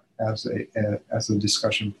as a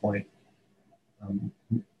discussion point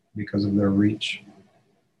because of their reach.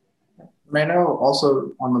 I know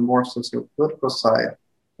also on the more socio-political side,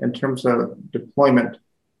 in terms of deployment,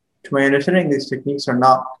 to my understanding, these techniques are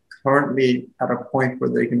not currently at a point where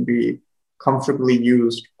they can be comfortably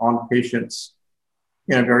used on patients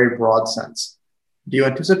in a very broad sense. Do you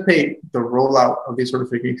anticipate the rollout of these sort of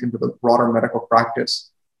techniques into the broader medical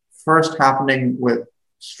practice first happening with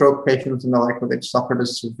stroke patients and the like, where they've suffered a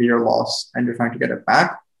severe loss and you're trying to get it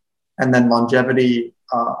back, and then longevity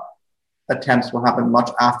attempts will happen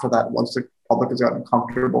much after that once the public has gotten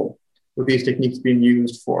comfortable with these techniques being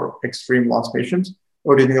used for extreme loss patients?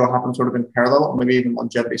 Or do you think it'll happen sort of in parallel, or maybe even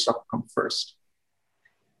longevity stuff will come first?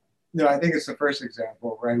 No, I think it's the first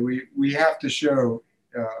example, right? We have to show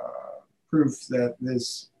proof that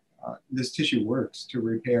this tissue works to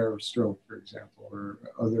repair stroke, for example, or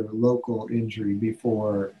other local injury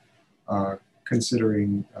before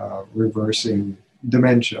considering reversing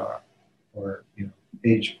dementia or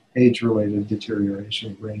age-related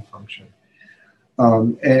deterioration of brain function.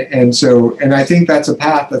 And I think that's a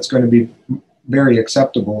path that's going to be very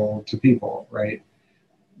acceptable to people, right?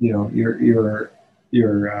 Your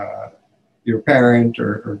parent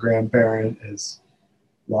or grandparent has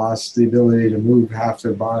lost the ability to move half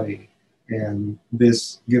their body, and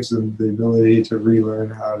this gives them the ability to relearn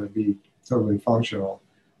how to be totally functional.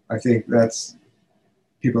 I think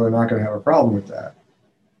people are not going to have a problem with that.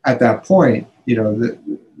 At that point,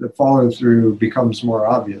 the follow through becomes more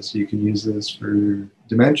obvious. You can use this for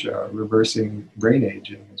dementia, reversing brain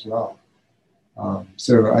aging as well.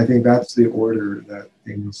 So I think that's the order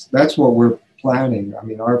that's what we're planning. I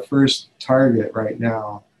mean, our first target right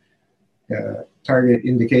now, target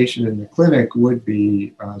indication in the clinic would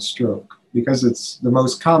be stroke, because it's the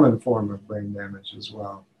most common form of brain damage as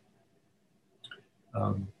well.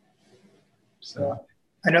 So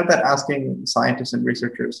I know that asking scientists and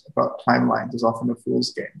researchers about timelines is often a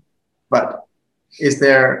fool's game, but is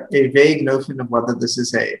there a vague notion of whether this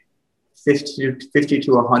is a 50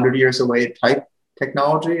 to 100 years away type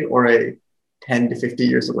technology or a 10 to 50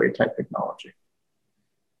 years away type technology?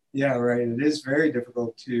 Yeah, right. It is very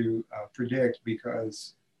difficult to predict,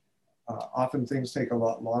 because often things take a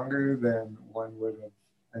lot longer than one would have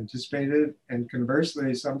anticipated. And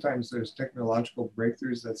conversely, sometimes there's technological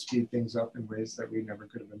breakthroughs that speed things up in ways that we never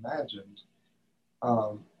could have imagined.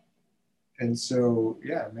 And so,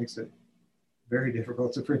 yeah, it makes it very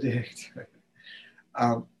difficult to predict.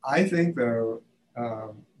 I think, though,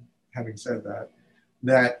 having said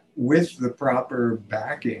that with the proper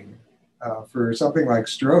backing, for something like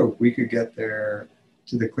stroke, we could get there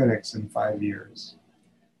to the clinics in 5 years.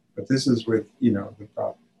 But this is with,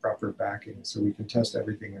 the proper backing, so we can test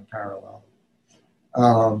everything in parallel.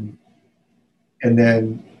 And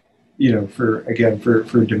then, for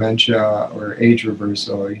dementia or age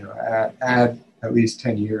reversal, add at least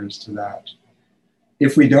 10 years to that.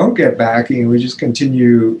 If we don't get backing, we just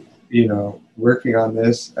continue, working on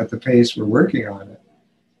this at the pace we're working on it.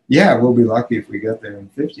 Yeah, we'll be lucky if we get there in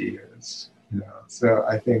 50 years. So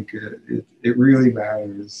I think it really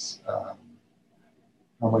matters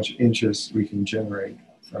how much interest we can generate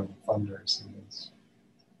from funders in this.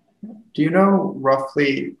 Do you know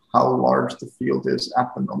roughly how large the field is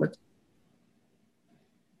at the moment?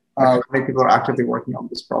 How many people are actively working on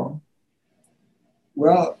this problem?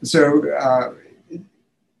 Well, so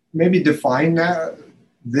maybe define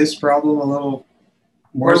this problem a little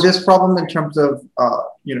more. Or this problem in terms of,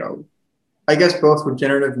 I guess both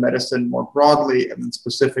regenerative medicine more broadly, and then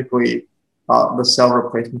specifically the cell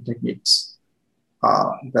replacement techniques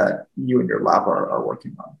that you and your lab are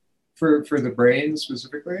working on. For the brain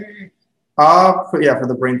specifically? For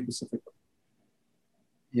the brain specifically.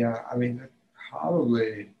 Yeah, I mean,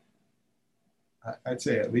 probably, I'd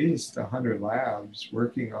say at least 100 labs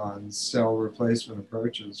working on cell replacement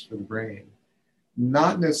approaches for the brain.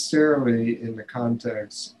 Not necessarily in the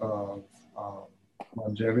context of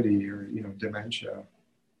longevity or dementia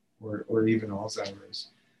or even Alzheimer's.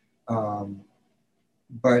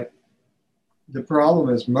 But the problem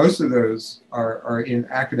is most of those are in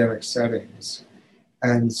academic settings.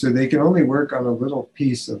 And so they can only work on a little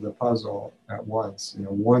piece of the puzzle at once,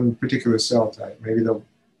 one particular cell type. Maybe they'll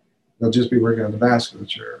just be working on the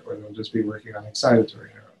vasculature, or they'll just be working on excitatory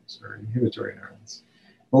neurons or inhibitory neurons.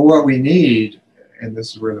 But what we need, and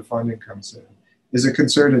this is where the funding comes in, is a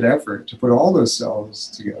concerted effort to put all those cells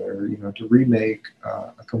together, to remake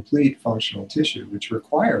a complete functional tissue, which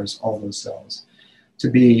requires all those cells to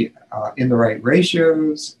be in the right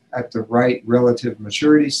ratios, at the right relative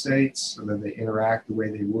maturity states, so that they interact the way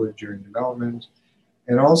they would during development,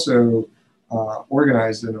 and also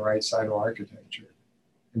organized in the right cytal architecture.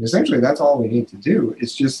 And essentially, that's all we need to do.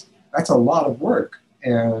 It's just, that's a lot of work.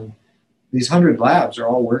 And these 100 labs are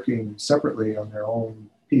all working separately on their own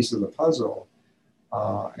piece of the puzzle.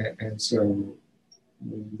 And so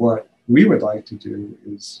what we would like to do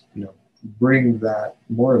is, bring that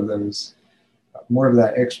more of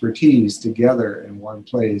that expertise together in one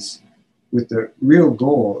place, with the real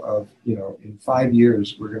goal of, in 5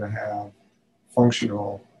 years, we're going to have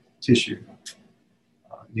functional tissue,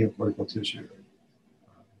 neocortical tissue.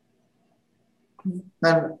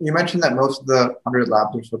 And you mentioned that most of the 100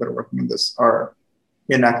 labs or so that are working on this are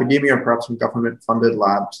in academia or perhaps in government-funded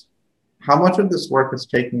labs. How much of this work is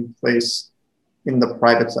taking place in the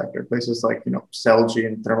private sector, places like,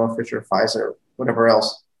 Celgene, Thermo Fisher, Pfizer, whatever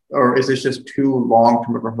else? Or is this just too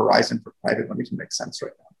long-term of a horizon for private money to make sense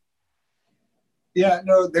right now? Yeah,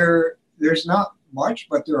 no, there's not much,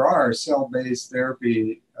 but there are cell-based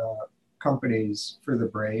therapy companies for the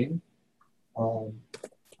brain.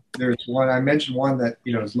 There's one, I mentioned one that,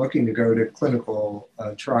 is looking to go to clinical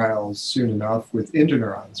trials soon enough with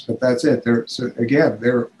interneurons, but that's it. They're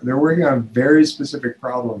working on a very specific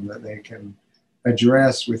problem that they can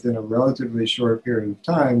address within a relatively short period of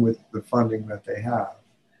time with the funding that they have.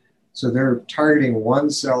 So they're targeting one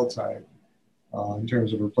cell type in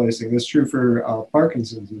terms of replacing. This is true for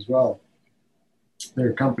Parkinson's as well. There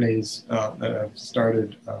are companies that have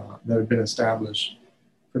started, that have been established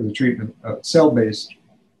for the treatment of cell-based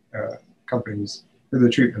companies for the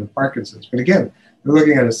treatment of Parkinson's. But again, they're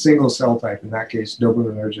looking at a single cell type, in that case,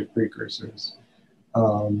 dopaminergic precursors.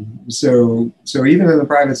 So even in the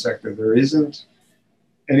private sector, there isn't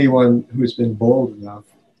anyone who's been bold enough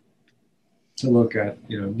to look at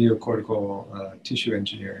neocortical tissue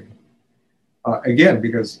engineering. Again,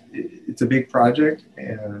 because it's a big project,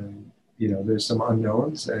 and there's some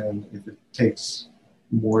unknowns, and if it takes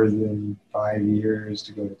more than 5 years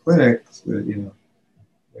to go to clinic,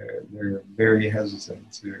 they're very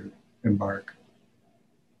hesitant to embark.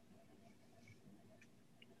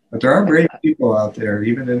 But there are brave people out there,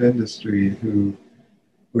 even in industry, who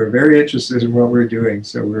are very interested in what we're doing.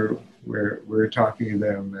 So we're talking to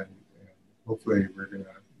them, and hopefully we're going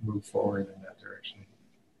to move forward in that direction.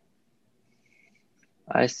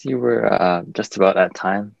 I see we're just about at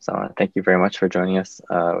time. So I want to thank you very much for joining us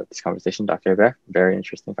with this conversation, Dr. Hebert. Very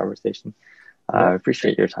interesting conversation. I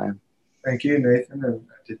appreciate your time. Thank you, Nathan and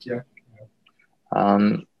Aditya.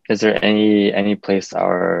 Is there any place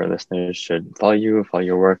our listeners should follow you, follow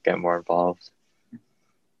your work, get more involved?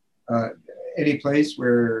 Any place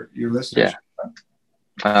where your listeners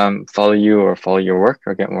follow you or follow your work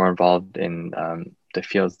or get more involved in the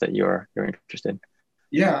fields that you're interested in?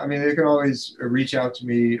 Yeah, I mean, they can always reach out to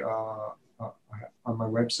me on my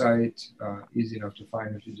website. Easy enough to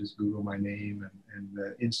find if you just Google my name and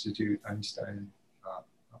the Institute Einstein.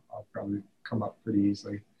 I'll probably come up pretty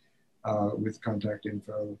easily with contact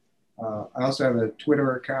info. I also have a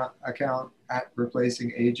Twitter account at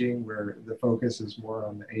Replacing Aging, where the focus is more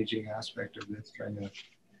on the aging aspect of this, trying to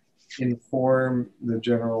inform the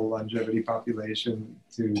general longevity population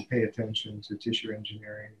to pay attention to tissue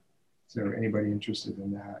engineering. So anybody interested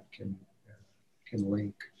in that can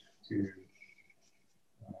link to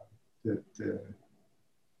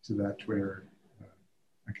that Twitter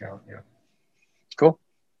account. Yeah. Cool.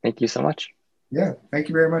 Thank you so much. Yeah. Thank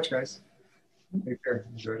you very much, guys. Take care.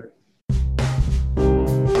 Enjoyed it.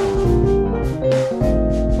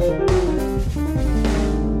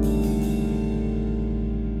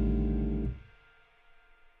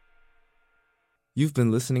 You've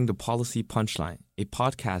been listening to Policy Punchline, a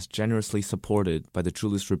podcast generously supported by the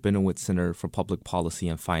Julius Rabinowitz Center for Public Policy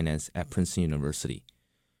and Finance at Princeton University.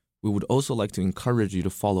 We would also like to encourage you to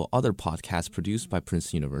follow other podcasts produced by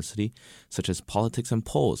Princeton University, such as Politics and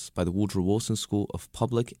Polls by the Woodrow Wilson School of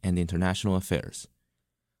Public and International Affairs.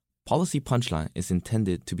 Policy Punchline is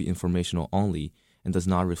intended to be informational only and does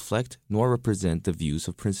not reflect nor represent the views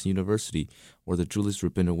of Princeton University or the Julius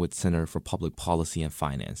Rabinowitz Center for Public Policy and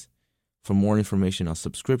Finance. For more information on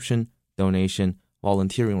subscription, donation,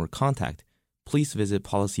 volunteering, or contact, please visit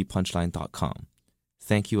policypunchline.com.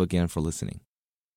 Thank you again for listening.